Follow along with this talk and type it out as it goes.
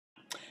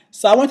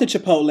So I went to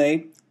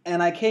Chipotle,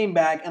 and I came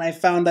back, and I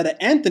found that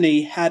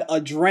Anthony had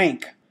a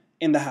drink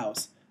in the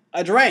house.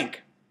 A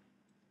drink.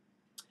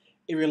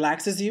 It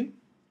relaxes you.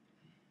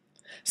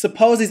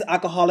 Supposedly it's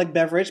alcoholic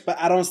beverage, but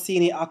I don't see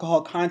any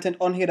alcohol content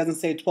on here. It doesn't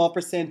say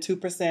 12%,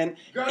 2%,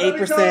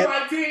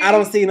 8%. I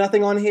don't see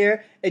nothing on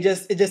here. It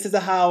just is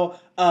how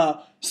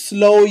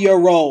slow your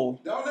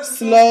roll.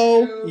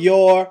 Slow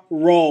your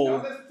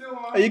roll.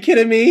 Are you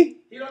kidding me?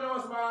 You don't know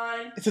what's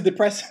mine. It's a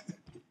depression.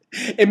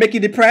 It make you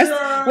depressed?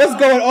 Girl. What's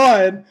going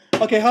on?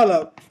 Okay, hold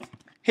up.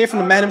 Hear from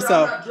the man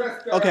himself.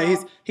 Okay,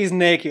 he's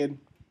naked.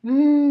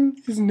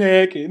 He's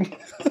naked.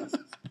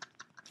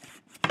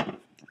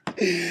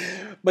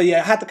 But yeah,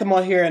 I had to come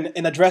on here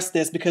and address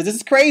this because this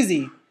is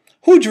crazy.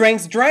 Who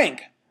drinks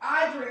drink?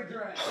 I drink.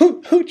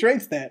 Who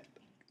drinks that?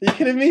 Are you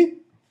kidding me?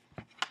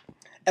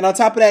 And on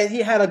top of that, he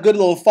had a good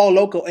little Fall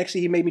Loco.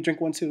 Actually, he made me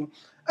drink one too.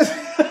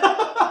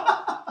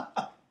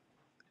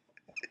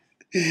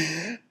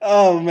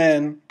 Oh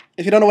man.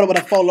 If you don't know what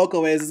a Fall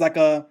Loco is, it's like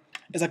a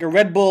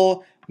Red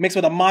Bull mixed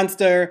with a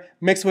Monster,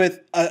 mixed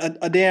with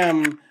a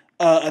damn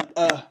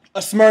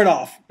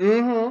Smirnoff.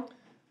 Mm-hmm.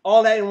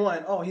 All that in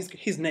one. Oh,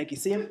 he's naked.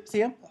 See him? See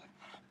him? Oh,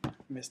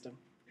 missed him.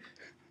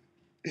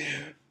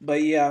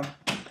 But yeah,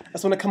 I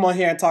just want to come on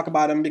here and talk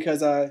about him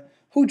because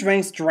who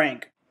drinks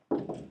drink?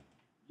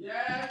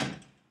 Yeah. I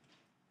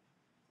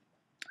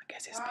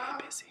guess he's being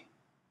busy.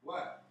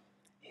 What?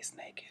 He's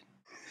naked.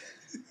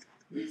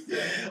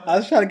 I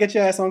was trying to get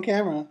your ass on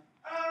camera.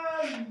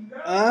 No.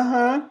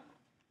 Uh-huh.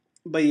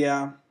 But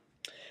yeah,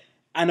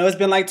 I know it's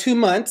been like 2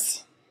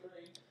 months,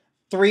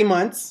 3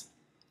 months,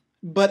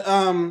 but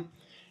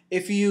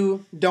if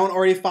you don't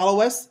already follow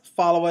us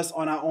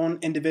on our own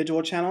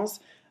individual channels.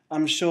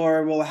 I'm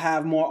sure we'll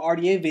have more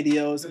RDA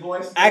videos.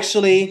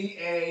 Actually,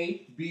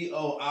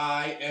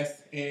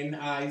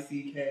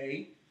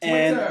 DABOISNICK.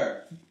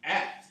 Twitter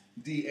at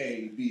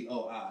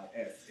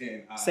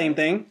DABOISNICK. Same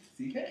thing.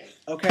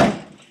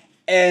 Okay.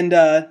 And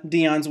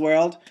Dion's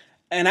World.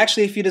 And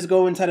actually, if you just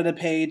go inside of the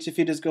page, if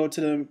you just go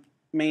to the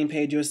main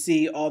page, you'll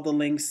see all the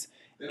links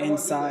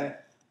inside.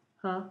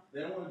 Huh? They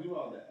don't want to do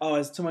all that. Oh,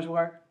 it's too much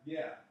work?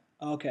 Yeah.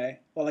 Okay.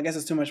 Well, I guess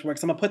it's too much work.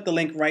 So I'm going to put the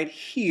link right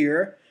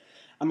here.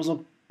 I'm just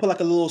going to put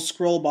like a little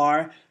scroll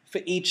bar for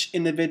each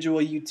individual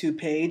YouTube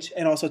page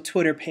and also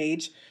Twitter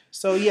page.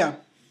 So, yeah.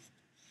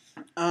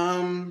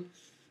 And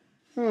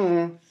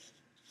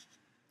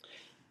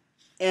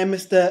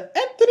Mr.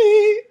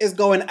 Anthony is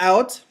going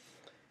out.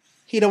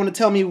 He don't want to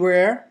tell me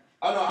where.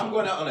 Oh, no, I'm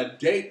going out on a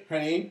date,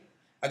 honey.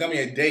 I got me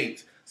a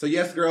date. So,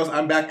 yes, girls,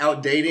 I'm back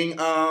out dating.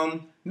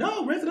 No,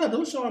 rest it up.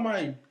 Don't show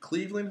my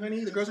Cleveland,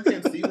 honey. The girls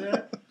can't see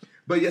that.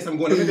 But, yes, I'm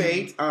going on a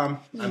date. I'm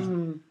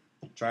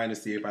trying to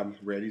see if I'm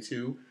ready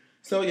to.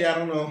 So, yeah, I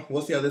don't know.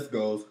 We'll see how this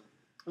goes.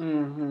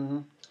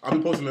 I'll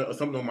be posting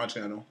something on my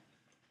channel.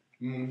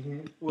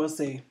 We'll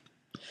see.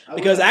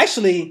 Because,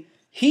 actually,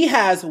 he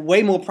has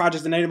way more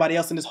projects than anybody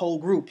else in this whole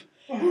group.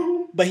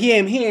 But he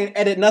ain't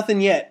edited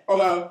nothing yet.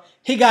 Okay.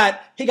 He got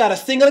a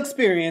single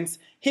experience.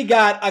 He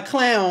got a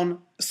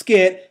clown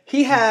skit.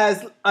 He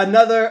has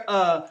another.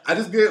 I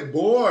just get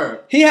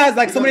bored. He has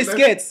like so many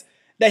skits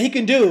that he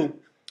can do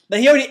that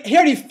he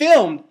already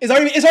filmed. It's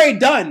already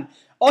done.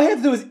 All he has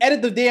to do is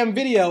edit the damn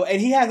video, and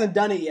he hasn't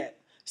done it yet.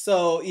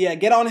 So yeah,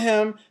 get on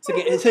him so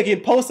he can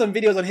post some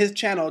videos on his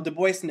channel, The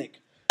Boy Snick.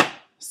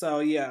 So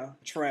yeah,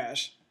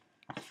 trash.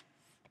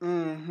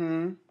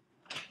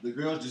 The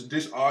girls just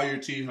dish all your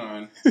tea,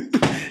 hon.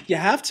 You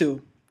have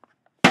to.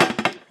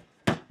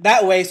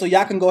 That way, so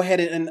y'all can go ahead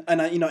and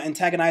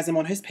antagonize him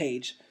on his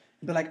page.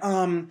 Be like,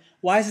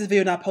 why is this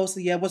video not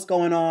posted yet? What's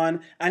going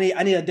on? I need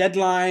a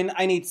deadline.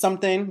 I need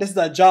something. This is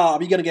a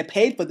job. You're gonna get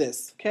paid for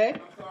this. Okay?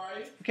 I'm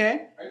sorry.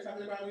 Okay? Are you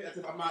talking about me as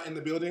if I'm not in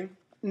the building?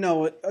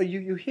 No,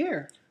 you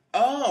here.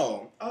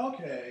 Oh,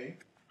 okay.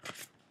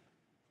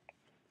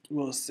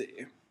 We'll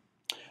see.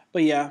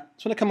 But yeah,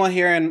 just want to come on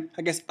here and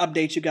I guess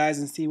update you guys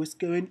and see what's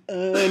going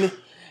on.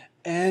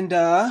 And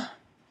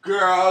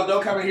girl,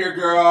 don't come in here,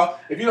 girl.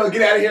 If you don't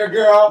get out of here,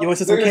 girl. You want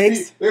some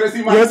cakes? They're gonna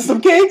see my. You want some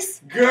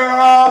cakes?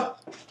 Girl.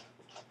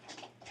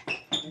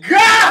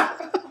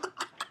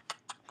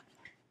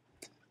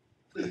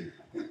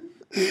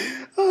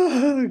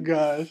 Oh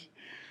gosh.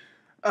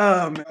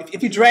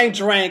 If you drank,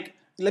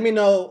 let me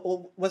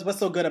know what's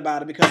so good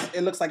about it because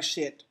it looks like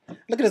shit.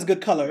 Look at this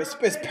good color. It's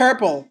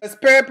purple. It's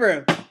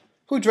purple.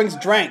 Who drinks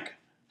drank?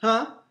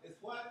 Huh? It's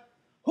what?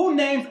 Who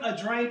names a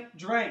drink?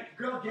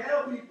 Girl,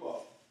 ghetto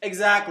people.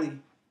 Exactly.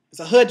 It's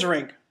a hood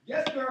drink.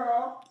 Yes,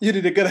 girl. You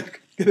need to get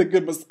a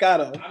good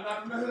Moscato. I'm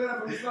not from the hood.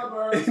 I'm from the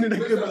suburbs. You need a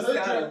good hood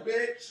Moscato. drink,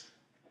 bitch.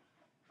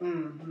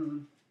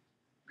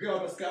 Girl,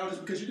 Moscato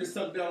just because you can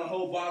suck down a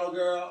whole bottle,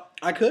 girl.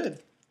 I could.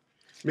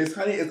 Miss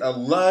Honey is a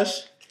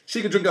lush.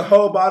 She could drink a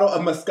whole bottle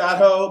of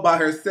Moscato by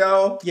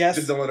herself. Yes.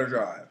 Just don't let her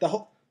drive. The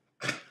whole.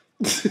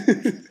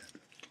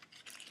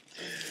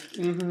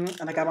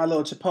 And I got my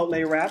little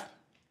Chipotle wrap.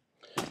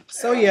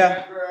 So yeah.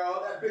 That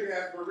girl, that big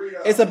ass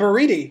burrito. It's a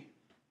burrito.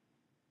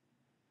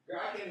 Girl,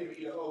 I can't even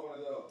eat a whole one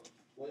of those.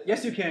 What?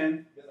 Yes, you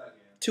can. Yes, I can.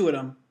 2 of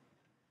them.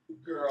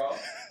 Girl.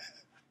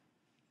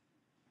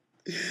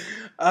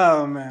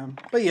 Oh man,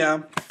 but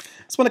yeah,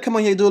 just want to come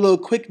on here and do a little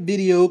quick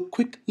video,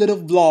 quick little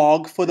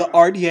vlog for the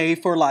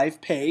RDA for Life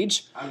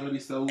page. I'm gonna be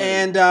so late.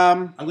 And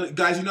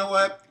guys, you know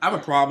what? I have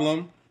a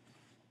problem.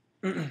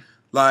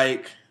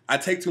 Like, I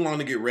take too long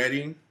to get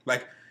ready.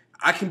 Like,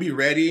 I can be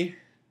ready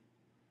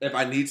if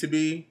I need to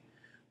be,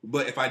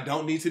 but if I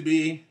don't need to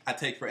be, I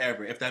take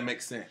forever. If that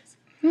makes sense.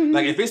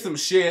 Like, if it's some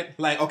shit,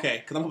 like, okay,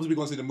 because I'm supposed to be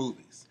going to see the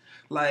movies.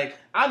 Like,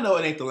 I know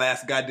it ain't the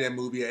last goddamn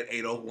movie at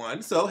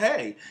 8:01, so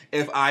hey,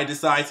 if I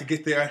decide to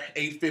get there at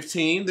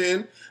 8:15,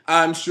 then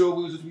I'm sure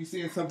we'll just be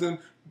seeing something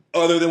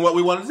other than what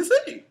we wanted to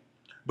see.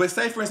 But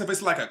say, for instance, if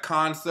it's like a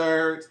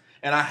concert,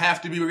 and I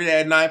have to be ready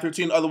at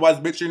 9:15, otherwise,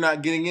 bitch, you're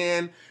not getting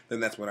in, then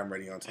that's when I'm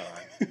ready on time.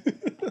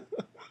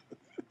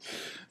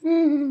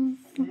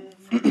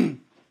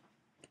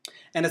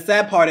 And the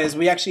sad part is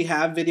we actually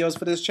have videos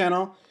for this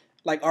channel,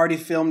 like already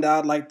filmed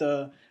out. Like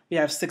we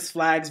have Six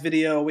Flags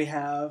video, we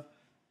have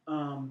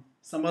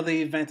some other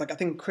events, like I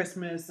think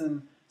Christmas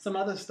and some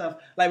other stuff.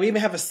 Like we even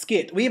have a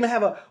skit. We even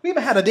had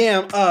a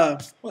damn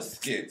what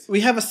skit? We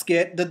have a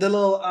skit. The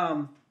little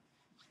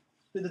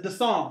the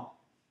song.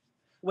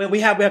 Where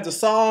we have the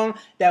song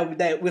that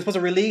we're supposed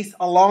to release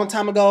a long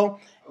time ago.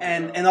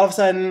 And all of a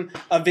sudden,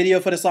 a video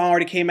for the song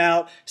already came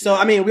out. So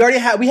I mean, we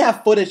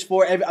have footage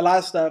for a lot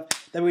of stuff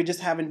that we just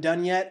haven't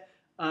done yet.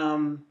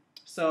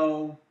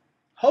 So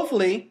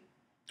hopefully,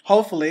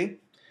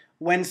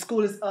 when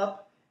school is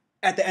up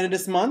at the end of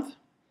this month,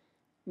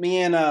 me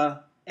and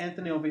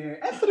Anthony over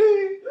here,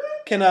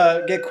 can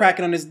get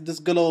cracking on this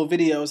good old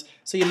videos.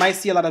 So you might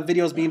see a lot of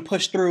videos being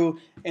pushed through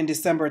in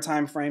December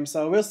time frame.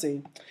 So we'll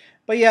see.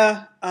 But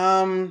yeah,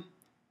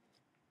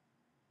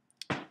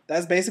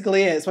 that's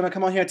basically it. So I'm gonna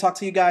come on here and talk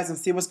to you guys and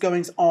see what's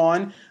going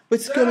on.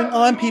 What's going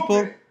on,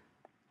 people?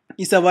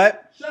 You said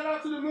what? Shout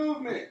out to the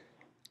movement.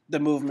 The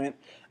movement.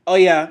 Oh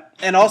yeah,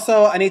 and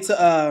also I need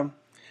to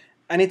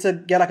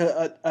get like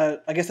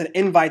I guess an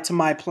invite to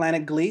my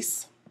planet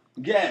Gliese.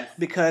 Yes.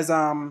 Because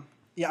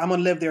yeah, I'm gonna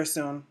live there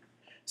soon.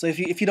 So if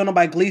you don't know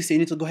about Gliese, you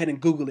need to go ahead and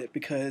Google it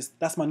because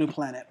that's my new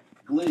planet.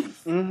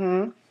 Gliese.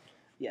 Mm-hmm.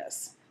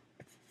 Yes.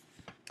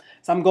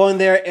 So I'm going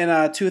there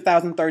in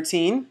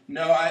 2013.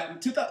 No,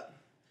 2000.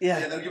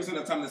 Yeah, they'll give us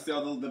enough time to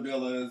sell the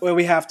villas. Well,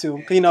 we have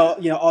to. You know,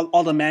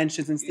 all the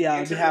mansions and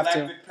yeah, we have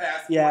to.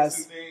 Yes.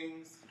 And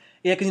things.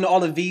 Yeah, because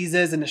all the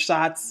visas and the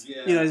shots.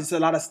 Yeah. It's a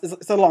lot of.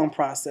 It's a long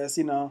process.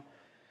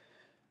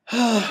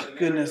 Oh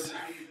goodness.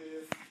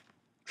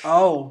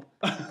 Oh,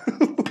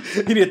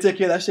 you need to take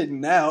care of that shit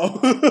now.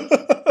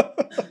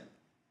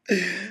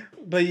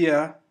 But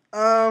yeah,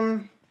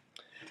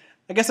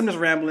 I guess I'm just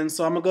rambling,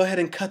 so I'm gonna go ahead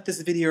and cut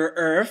this video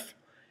earth,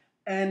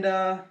 and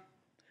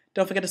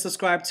don't forget to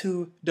subscribe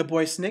to the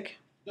boy Snick.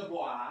 The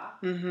boy.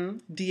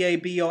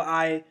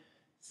 DABOINICK,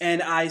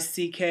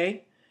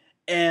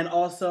 and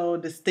also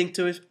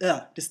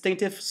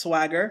distinctive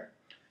swagger.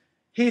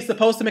 He's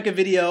supposed to make a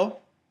video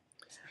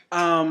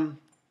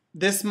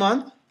this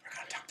month,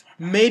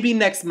 maybe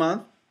next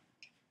month.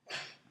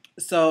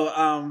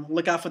 So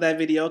look out for that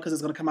video because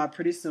it's gonna come out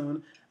pretty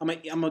soon. I'm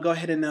gonna go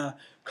ahead and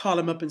call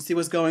him up and see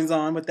what's going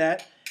on with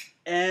that,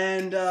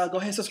 and go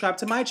ahead and subscribe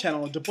to my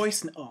channel, the boy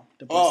Snick.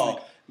 Snick.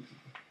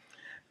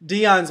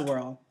 Dion's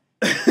World.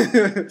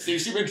 See,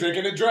 she been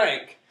drinking a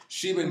drink.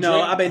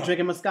 I've been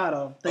drinking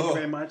Moscato. Thank you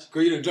very much.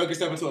 Girl, you done drunk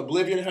yourself into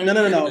oblivion. Honey.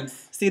 No.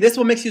 See, this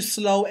one makes you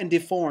slow and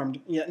deformed.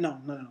 Yeah,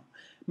 no.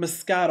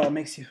 Moscato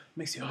makes you.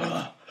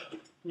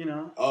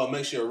 Oh,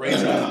 makes you a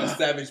rage a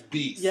savage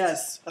beast.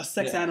 Yes, a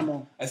sex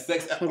animal. A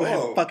sex. We're gonna go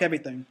ahead and fuck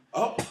everything.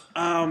 Oh.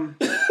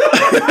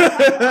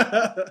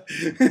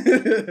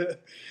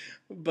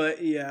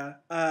 But yeah,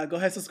 go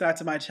ahead and subscribe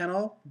to my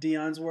channel,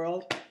 Dion's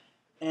World,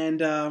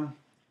 and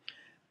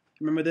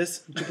remember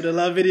this Jupiter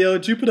Love video,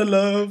 Jupiter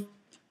Love.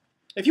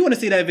 If you want to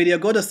see that video,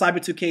 go to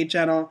Cyber2K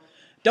channel.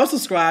 Don't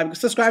subscribe.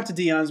 Subscribe to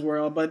Dion's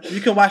World, but you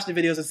can watch the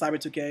videos in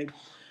Cyber2K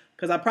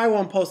because I probably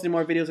won't post any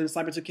more videos in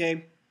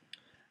Cyber2K.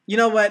 You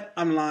know what?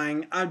 I'm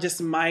lying. I just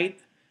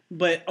might,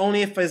 but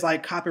only if it's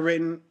like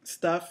copywritten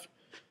stuff.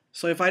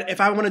 So if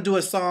I want to do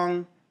a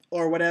song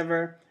or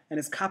whatever and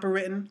it's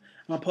copywritten,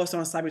 I'm gonna post it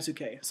on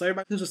Cyber2K. So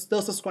everybody who's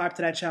still subscribed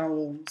to that channel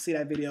will see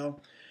that video.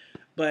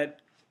 But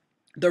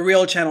the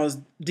real channel is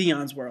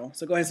Dion's World.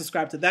 So go ahead and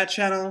subscribe to that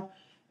channel.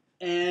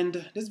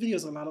 And this video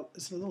is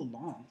it's a little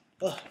long.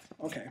 Ugh,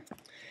 okay.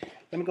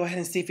 Let me go ahead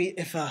and see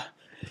if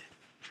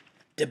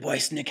the boy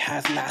Snick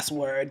has last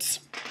words.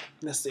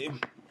 Let's see.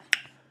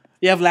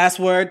 You have last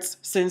words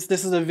since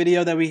this is a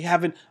video that we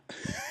haven't.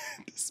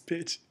 This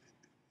bitch.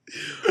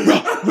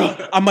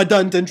 I'm a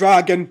Dungeon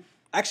Dragon.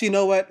 Actually, you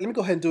know what? Let me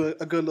go ahead and do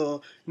a good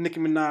little Nicki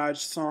Minaj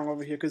song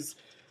over here because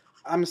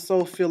I'm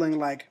so feeling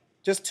like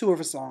just two of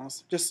her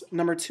songs. Just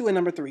number 2 and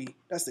number 3.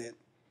 That's it.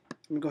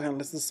 Let me go ahead and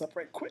listen this up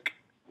right quick.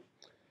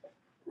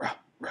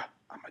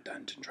 I'm a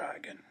Dungeon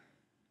Dragon.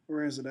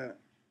 Where is it at?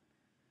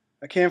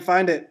 I can't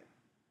find it.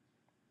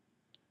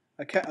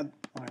 I can't. All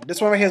right, this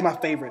one right here is my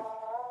favorite.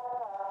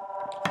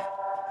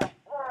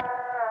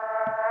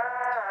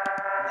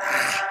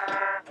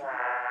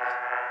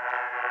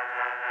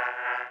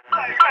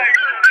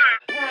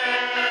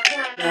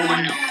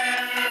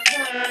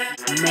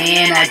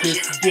 Man, I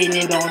just did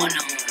it on them.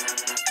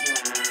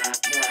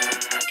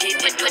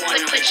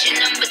 Put your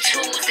number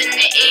 2s in the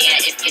air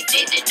if you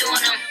did it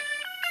on them.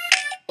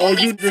 Oh,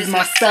 you is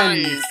my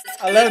sons.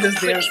 I love this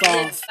damn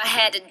song. If I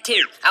had a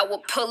dip, I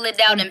would pull it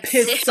out and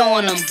piss piss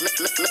on on 'em. them.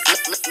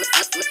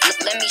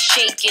 Let me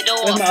shake it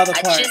Where's off. my other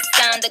I part? just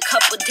signed a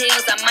couple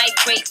deals, I might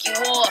break you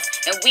off.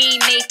 And we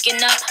ain't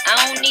making up,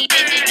 I don't need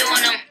it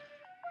on them.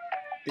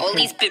 All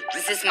these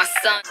bitches is my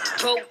son.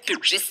 Broke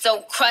bitches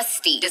so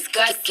crusty.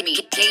 Disgust me.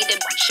 Gave the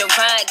bitch a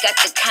ride. Got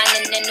the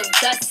continental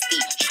dusty.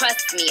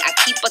 Trust me, I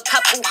keep a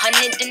couple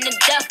hundred in the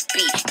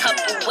duffy.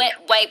 Couple wet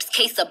wipes,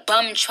 case a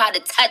bum try to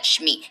touch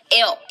me.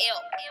 Ill.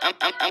 I'm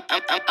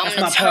That's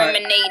the my part.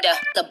 Terminator.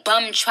 The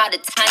bum try to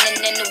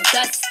continental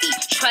dusty.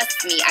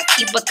 Trust me, I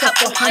keep a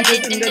couple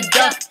hundred in the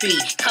duffy.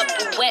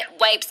 Couple wet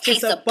wipes,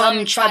 case a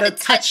bum try to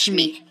touch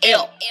me.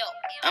 Ill.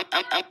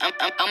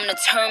 I'm the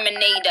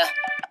Terminator.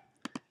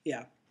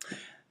 Yeah.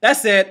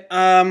 That's it.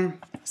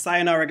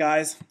 Sayonara,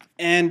 guys.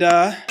 And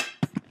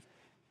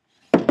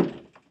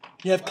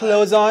you have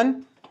clothes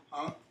on?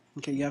 Huh?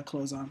 Okay, you have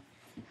clothes on.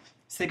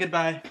 Say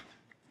goodbye.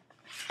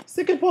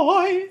 Say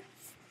goodbye.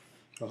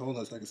 Oh, hold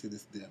on so I can see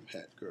this damn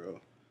hat, girl.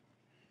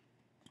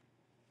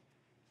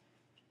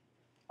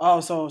 Oh,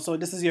 so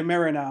this is your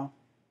mirror now.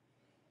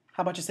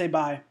 How about you say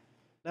bye?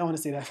 I don't want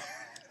to see that.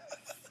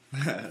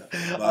 Bye,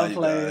 I'm you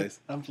playing. guys.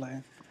 I'm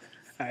playing.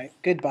 All right.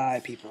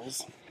 Goodbye,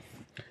 peoples.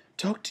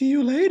 Talk to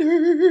you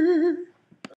later.